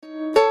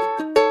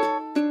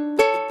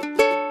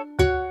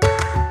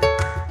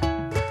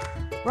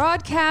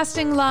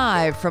Broadcasting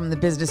live from the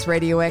Business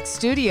Radio X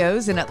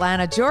studios in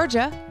Atlanta,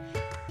 Georgia,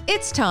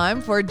 it's time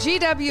for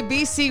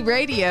GWBC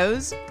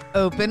Radio's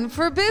Open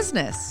for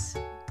Business.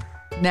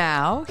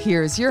 Now,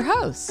 here's your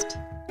host.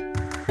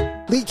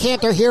 Lee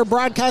Cantor here,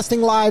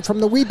 broadcasting live from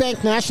the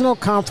WeBank National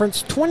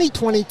Conference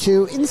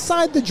 2022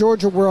 inside the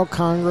Georgia World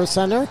Congress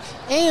Center,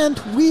 and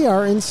we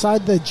are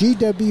inside the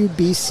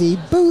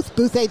GWBC booth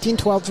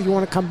 1812, if you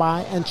want to come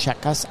by and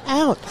check us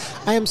out.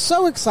 I am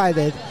so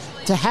excited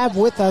to have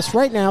with us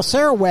right now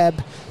Sarah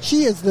Webb.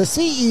 She is the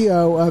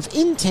CEO of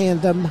In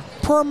Tandem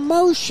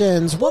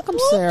Promotions. Welcome,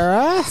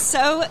 Sarah.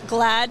 So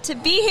glad to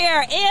be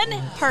here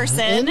in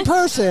person. In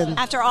person.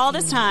 After all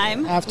this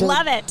time.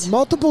 Love it.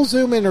 Multiple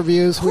Zoom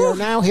interviews. We are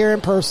now here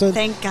in person.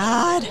 Thank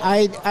God.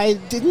 I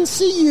didn't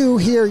see you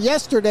here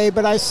yesterday,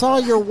 but I saw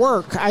your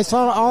work. I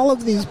saw all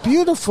of these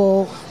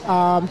beautiful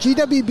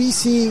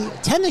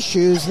GWBC tennis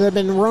shoes that have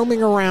been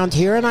roaming around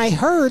here, and I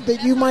heard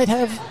that you might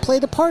have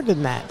played a part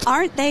in that.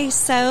 Aren't they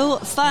so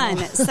fun?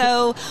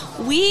 So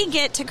we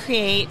get to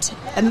create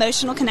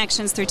emotional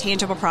connections through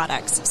tangible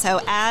products. So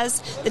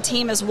as the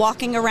team is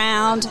walking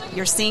around,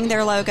 you're seeing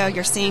their logo,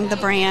 you're seeing the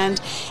brand,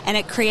 and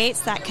it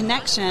creates that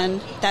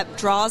connection that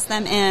draws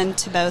them in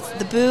to both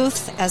the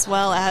booth as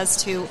well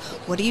as to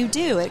what do you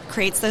do? It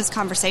creates those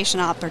conversation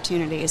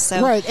opportunities.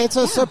 So right, it's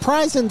a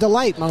surprise and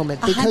delight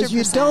moment because 100%.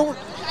 You don't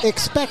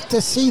expect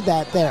to see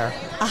that there.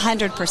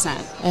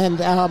 100%.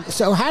 And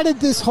so how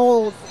did this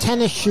whole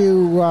tennis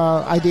shoe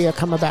idea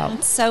come about?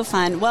 It's so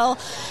fun. Well,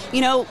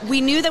 you know, we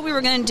knew that we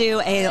were going to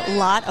do a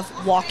lot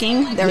of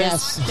walking.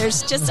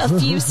 There's just a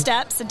few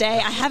steps a day.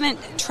 I haven't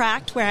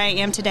tracked where I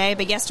am today,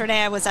 but yesterday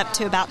I was up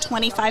to about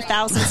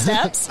 25,000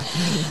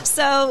 steps.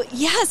 So,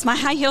 yes, my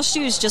high heel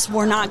shoes just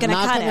were not going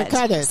to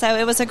cut it. So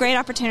it was a great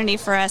opportunity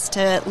for us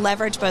to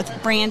leverage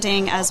both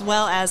branding as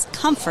well as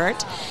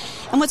comfort.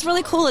 And what's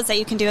really cool is that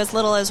you can do as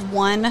little as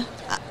one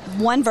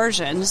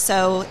version.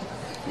 So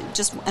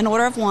just an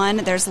order of one.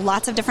 There's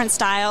lots of different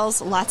styles,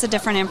 lots of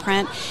different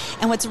imprint.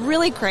 And what's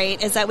really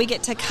great is that we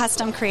get to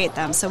custom create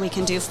them. So we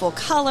can do full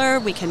color,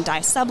 we can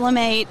dye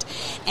sublimate,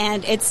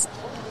 and it's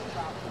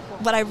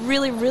what I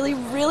really, really,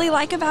 really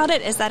like about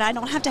it is that I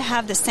don't have to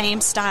have the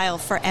same style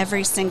for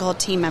every single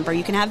team member.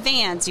 You can have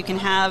Vans, you can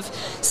have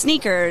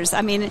sneakers.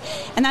 I mean,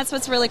 and that's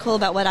what's really cool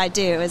about what I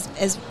do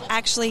is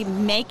actually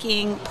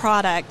making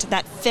product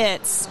that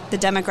fits the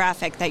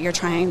demographic that you're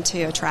trying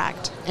to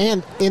attract.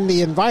 And in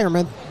the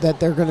environment that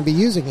they're going to be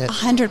using it.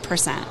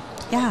 100%.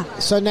 Yeah.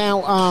 So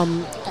now,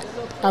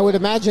 I would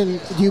imagine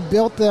you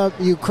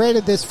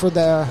created this for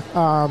the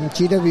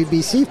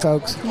GWBC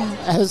folks. Yeah.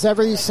 Has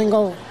every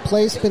single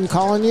place been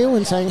calling you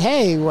and saying,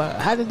 hey,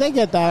 how did they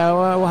get that?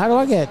 How do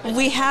I get?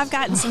 We have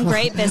gotten some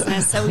great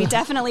business, so we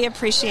definitely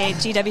appreciate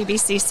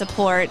GWBC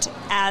support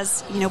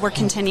as, you know, we're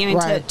continuing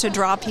to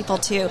draw people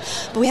to.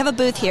 But we have a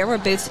booth here. We're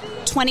booth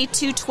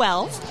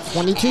 2212.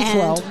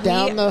 2212,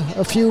 down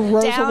a few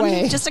rows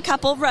away. Just a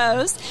couple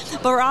rows.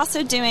 But we're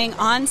also doing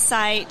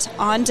on-site,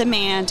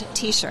 on-demand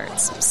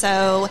T-shirts.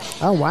 So...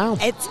 Oh, wow.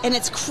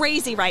 It's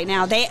crazy right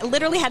now. They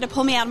literally had to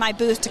pull me out of my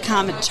booth to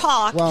come and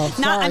talk. Well,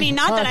 not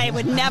that I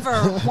would never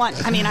want...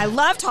 I mean, I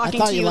love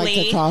talking to you,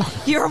 Lee.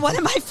 You're one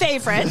of my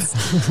favorites.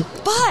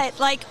 But,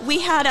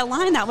 we had a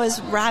line that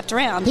was wrapped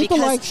around. People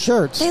like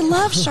shirts. They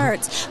love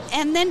shirts.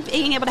 And then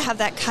being able to have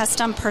that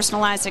custom,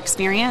 personalized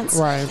experience.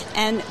 Right.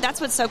 And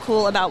that's what's so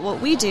cool about what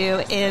we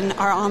do in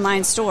our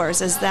online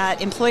stores is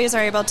that employees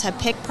are able to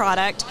pick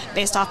product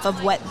based off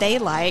of what they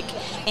like,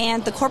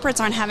 and the corporates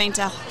aren't having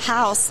to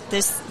house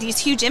these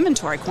huge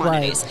inventory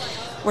quantities.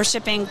 Right. We're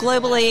shipping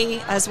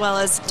globally as well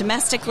as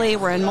domestically.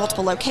 We're in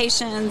multiple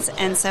locations,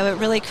 and so it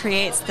really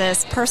creates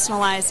this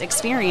personalized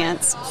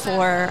experience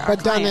for our clients.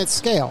 But done at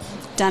scale.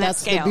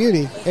 That's the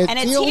beauty. It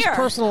feels here.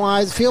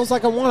 Personalized, feels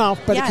like a one-off,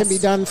 but It can be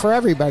done for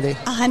everybody.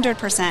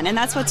 100%. And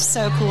that's what's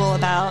so cool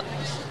about,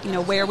 you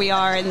know, where we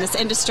are in this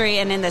industry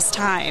and in this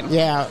time.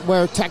 Yeah,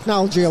 where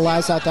technology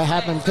allows that to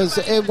happen. Because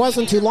it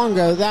wasn't too long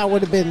ago that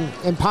would have been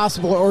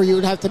impossible, or you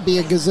would have to be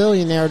a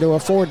gazillionaire to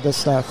afford this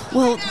stuff.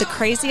 Well, the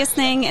craziest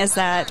thing is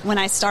that when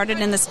I started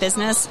in this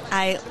business,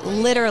 I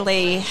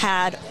literally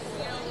had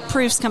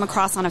proofs come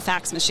across on a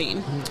fax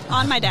machine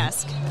on my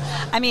desk.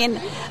 I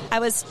mean, I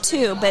was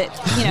 2, but,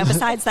 you know,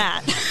 besides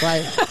that.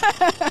 Right.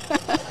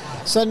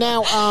 So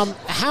now,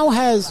 how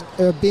has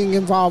being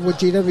involved with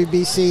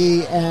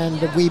GWBC and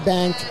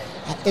WeBank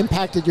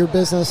impacted your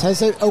business?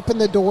 Has it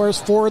opened the doors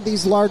for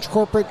these large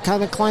corporate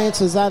kind of clients?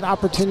 Has that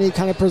opportunity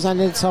kind of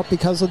presented itself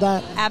because of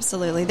that?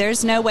 Absolutely.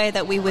 There's no way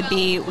that we would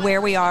be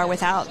where we are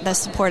without the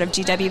support of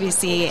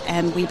GWBC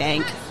and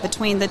WeBank.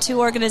 Between the two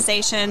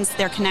organizations,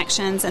 their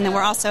connections, and then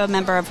we're also a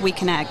member of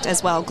WeConnect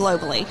as well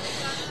globally.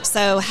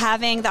 So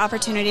having the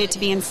opportunity to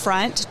be in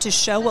front, to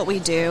show what we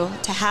do,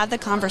 to have the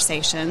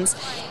conversations,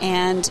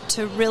 and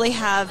to really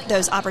have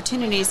those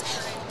opportunities,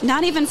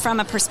 not even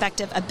from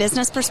a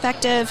business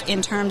perspective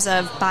in terms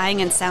of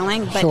buying and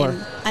selling, but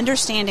in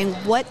understanding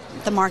what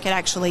the market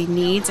actually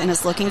needs and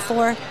is looking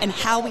for and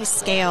how we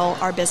scale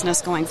our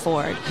business going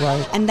forward.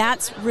 Right. And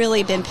that's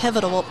really been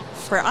pivotal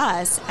for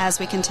us as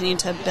we continue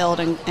to build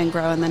and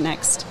grow in the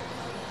next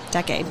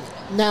decade.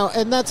 Now,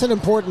 and that's an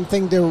important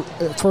thing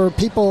for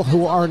people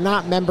who are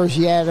not members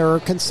yet or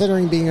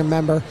considering being a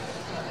member.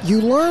 You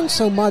learn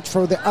so much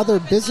for the other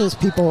business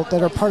people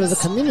that are part of the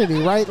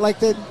community, right? Like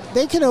that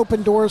they can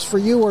open doors for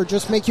you or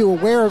just make you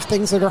aware of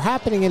things that are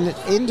happening in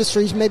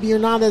industries maybe you're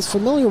not as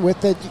familiar with,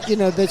 that, you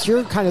know, that's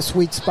your kind of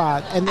sweet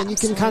spot. And then you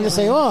can kind of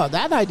say, oh,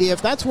 that idea,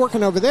 if that's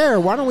working over there,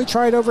 why don't we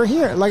try it over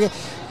here? Like,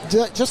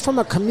 just from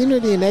a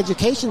community and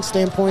education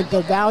standpoint,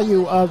 the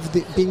value of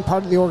being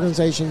part of the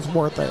organization is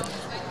worth it.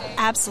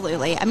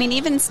 Absolutely. I mean,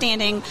 even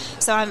standing,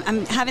 so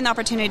I'm having the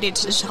opportunity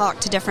to talk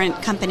to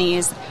different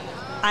companies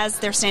as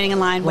they're standing in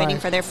line waiting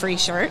for their free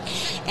shirt.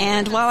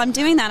 And while I'm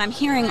doing that, I'm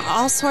hearing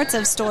all sorts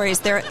of stories,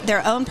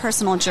 their own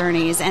personal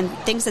journeys and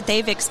things that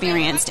they've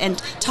experienced, and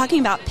talking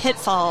about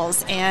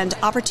pitfalls and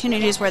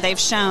opportunities where they've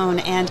shown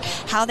and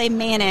how they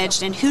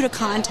managed and who to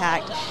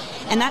contact.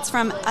 And that's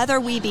from other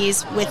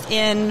Weebies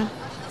within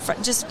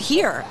just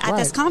here at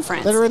this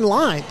conference. That are in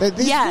line.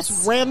 These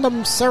just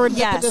random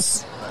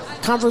serendipitous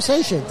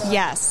conversations.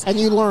 Yes. And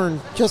you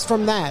learn just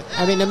from that.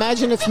 I mean,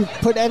 imagine if you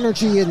put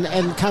energy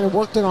and kind of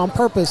worked it on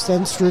purpose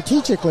and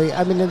strategically.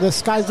 I mean, the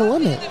sky's the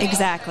limit.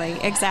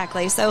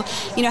 Exactly. So,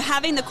 you know,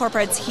 having the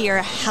corporates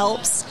here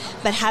helps,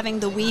 but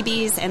having the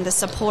Weebies and the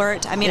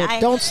support, I mean,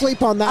 don't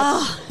sleep on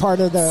that part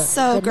of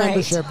the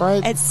membership,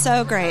 right? It's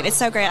so great.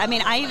 I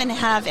mean, I even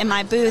have in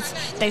my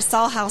booth, they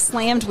saw how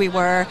slammed we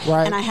were,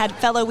 and I had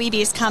fellow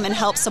Weebies come and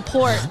help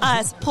support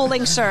us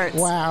pulling shirts.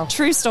 Wow.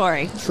 True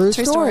story.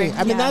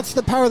 I mean, that's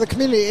the power of the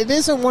community. It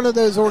isn't one of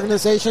those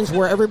organizations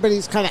where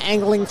everybody's kind of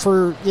angling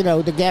for, you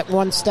know, to get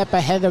one step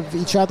ahead of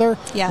each other.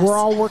 Yes. We're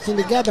all working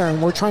together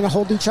and we're trying to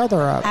hold each other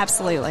up.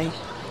 Absolutely.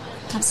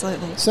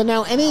 So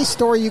now, any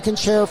story you can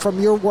share from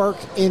your work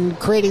in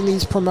creating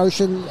these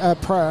promotions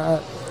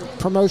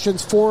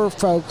for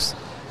folks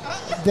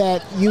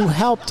that you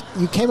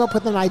came up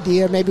with an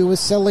idea, maybe it was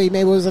silly,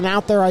 maybe it was an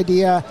out there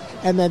idea,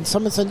 and then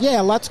someone said,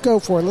 yeah, let's go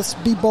for it, let's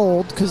be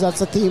bold, because that's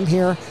the theme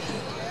here,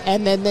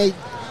 and then they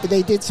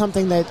did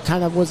something that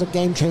kind of was a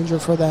game changer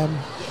for them.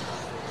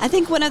 I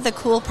think one of the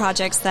cool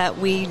projects that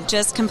we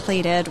just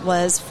completed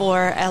was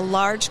for a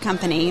large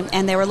company,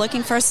 and they were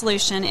looking for a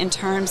solution in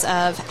terms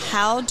of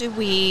how do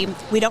we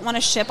don't want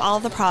to ship all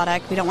the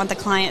product. We don't want the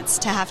clients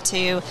to have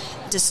to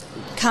just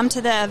come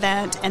to the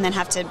event and then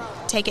have to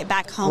take it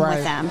back home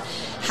with them.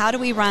 How do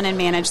we run and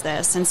manage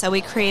this? And so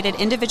we created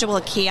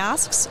individual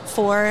kiosks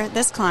for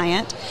this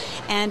client.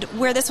 And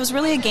where this was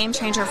really a game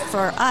changer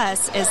for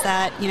us is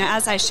that, you know,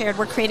 as I shared,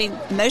 we're creating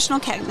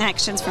emotional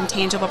connections from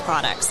tangible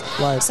products.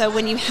 Right. So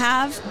when you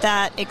have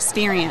that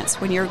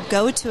experience, when you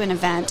go to an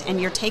event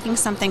and you're taking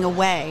something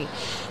away,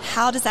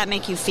 how does that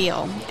make you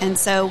feel? And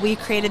so we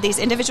created these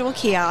individual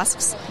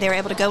kiosks. They were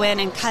able to go in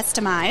and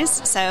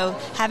customize. So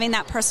having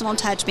that personal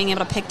touch, being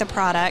able to pick the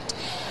product,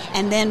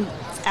 and then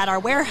at our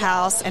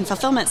warehouse and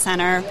fulfillment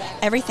center,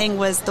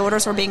 the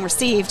orders were being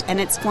received,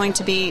 and it's going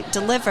to be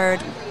delivered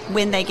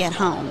when they get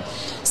home.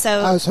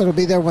 So it'll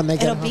be there when they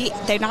get home.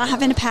 They're not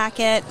having to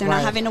pack it. They're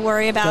not having to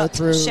worry about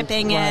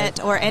shipping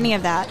it or any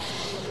of that.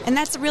 And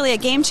that's really a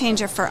game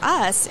changer for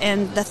us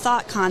in the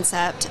thought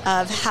concept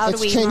of how do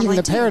we It's changing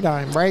the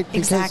paradigm, right?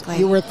 Because exactly.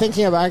 You were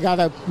thinking about, I got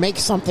to make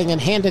something and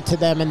hand it to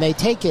them and they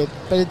take it,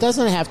 but it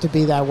doesn't have to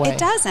be that way. It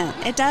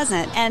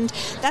doesn't. And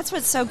that's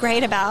what's so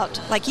great about,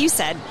 like you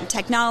said,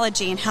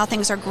 technology and how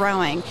things are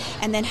growing,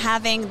 and then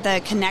having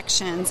the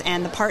connections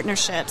and the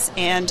partnerships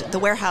and the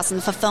warehouse and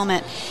the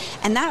fulfillment.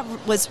 And that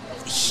was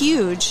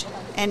huge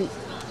and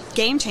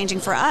game-changing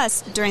for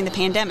us during the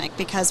pandemic,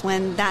 because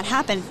when that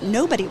happened,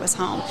 nobody was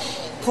home.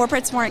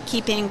 Corporates weren't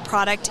keeping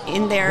product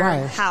in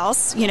their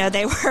house, you know,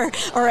 they were,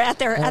 or at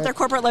their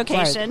corporate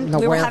location.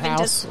 We were having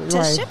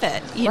to ship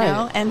it, you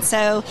know, and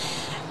so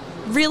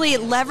really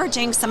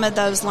leveraging some of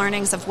those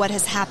learnings of what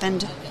has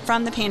happened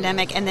from the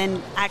pandemic, and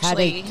then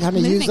actually how to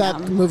use that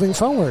moving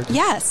forward.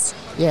 Yes.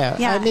 Yeah.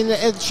 I mean,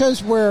 it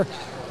shows where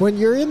when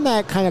you're in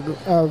that kind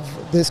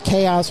of this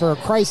chaos or a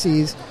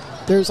crisis,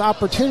 there's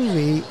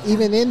opportunity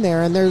even in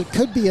there, and there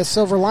could be a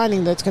silver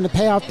lining that's going to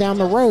pay off down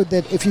the road,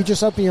 that if you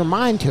just open your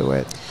mind to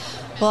it.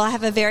 Well, I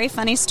have a very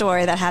funny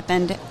story that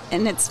happened,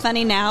 and it's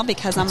funny now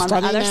because I'm on the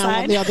other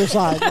side. On the other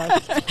side.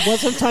 It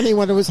wasn't funny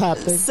when it was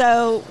happening.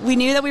 So we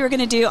knew that we were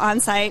going to do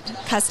on-site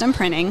custom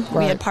printing.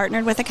 We had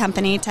partnered with a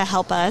company to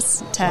help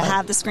us to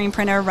have the screen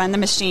printer run the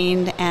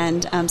machine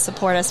and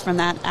support us from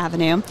that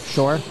avenue.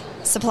 Sure.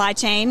 Supply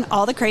chain,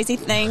 all the crazy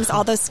things,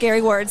 all those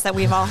scary words that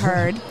we've all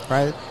heard.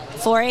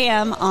 4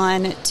 a.m.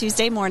 on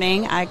Tuesday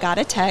morning, I got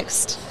a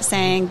text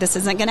saying this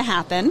isn't going to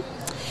happen.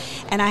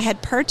 And I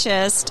had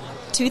purchased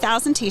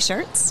 2,000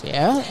 T-shirts.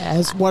 Yeah,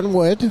 as one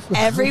would.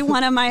 Every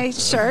one of my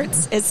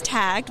shirts is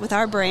tagged with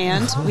our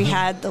brand. We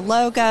had the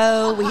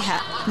logo. We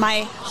had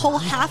my whole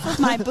half of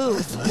my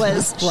booth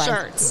was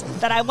shirts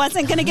that I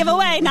wasn't going to give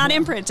away, not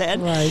imprinted.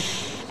 Right.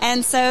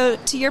 And so,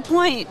 to your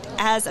point,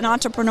 as an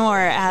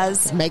entrepreneur,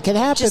 make it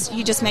happen.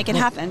 You just make it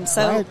happen.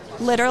 So,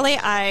 literally,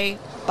 I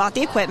bought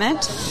the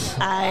equipment.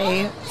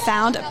 I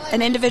found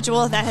an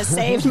individual that has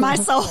saved my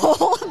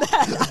soul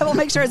that I will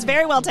make sure it's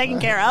very well taken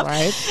care of.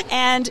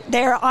 And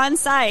they're on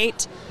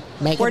site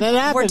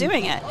we're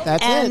doing it.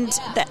 That's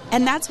it.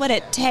 And that's what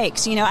it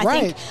takes. I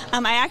think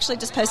I actually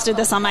just posted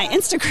this on my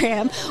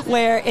Instagram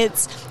where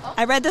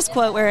I read this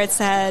quote where it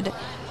said,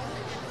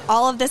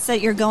 all of this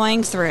that you're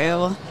going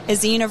through is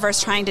the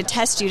universe trying to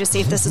test you to see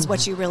if this is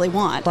what you really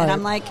want. Right. And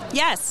I'm like,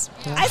 yes,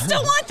 I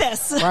still want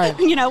this. Right.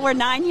 We're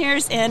 9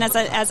 years in as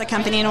a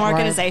company and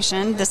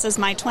organization. Right. This is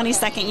my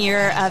 22nd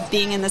year of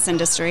being in this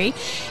industry.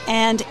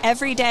 And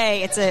every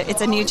day it's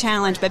a new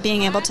challenge, but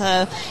being able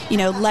to,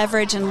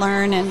 leverage and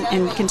learn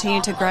and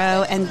continue to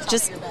grow and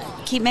just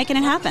keep making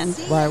it happen.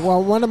 Right.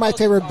 Well, one of my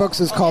favorite books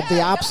is called The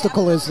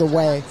Obstacle is the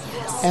Way.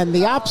 And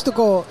the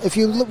obstacle, if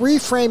you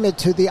reframe it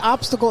to the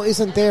obstacle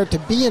isn't there to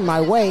be in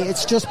my way,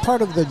 it's just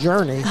part of the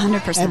journey.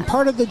 100%. And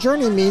part of the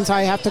journey means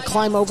I have to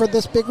climb over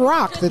this big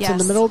rock that's in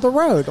the middle of the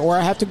road, or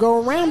I have to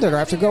go around it, or I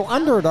have to go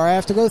under it, or I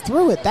have to go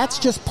through it. That's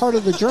just part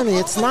of the journey.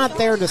 It's not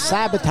there to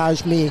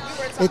sabotage me.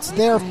 It's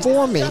there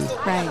for me.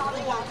 Right.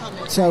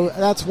 So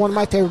that's one of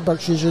my favorite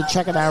books. You should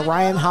check it out.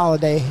 Ryan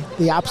Holiday,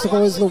 The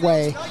Obstacle is the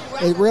Way.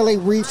 It really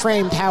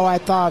reframed how I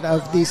thought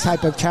of these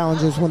type of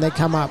challenges when they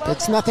come up.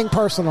 It's nothing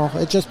personal.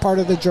 It's just part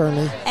of the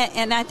journey.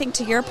 And I think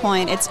to your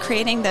point, it's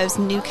creating those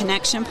new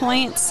connection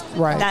points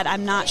that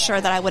I'm not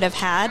sure that I would have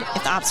had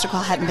if the obstacle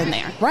hadn't been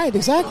there. Right,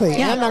 exactly.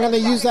 Yeah. And I'm going to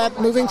use that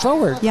moving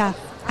forward. Yeah.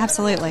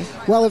 Absolutely.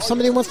 Well, if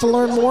somebody wants to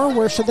learn more,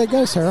 where should they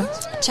go, Sarah?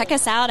 Check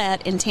us out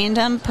at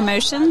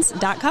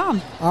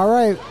intandempromotions.com. All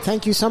right.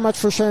 Thank you so much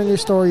for sharing your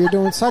story. You're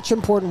doing such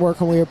important work,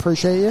 and we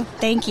appreciate you.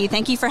 Thank you.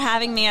 Thank you for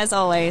having me, as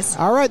always.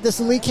 All right. This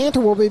is Lee Cantor.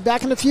 We'll be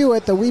back in a few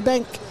at the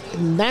WeBank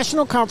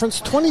National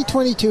Conference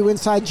 2022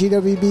 inside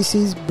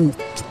GWBC's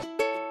booth.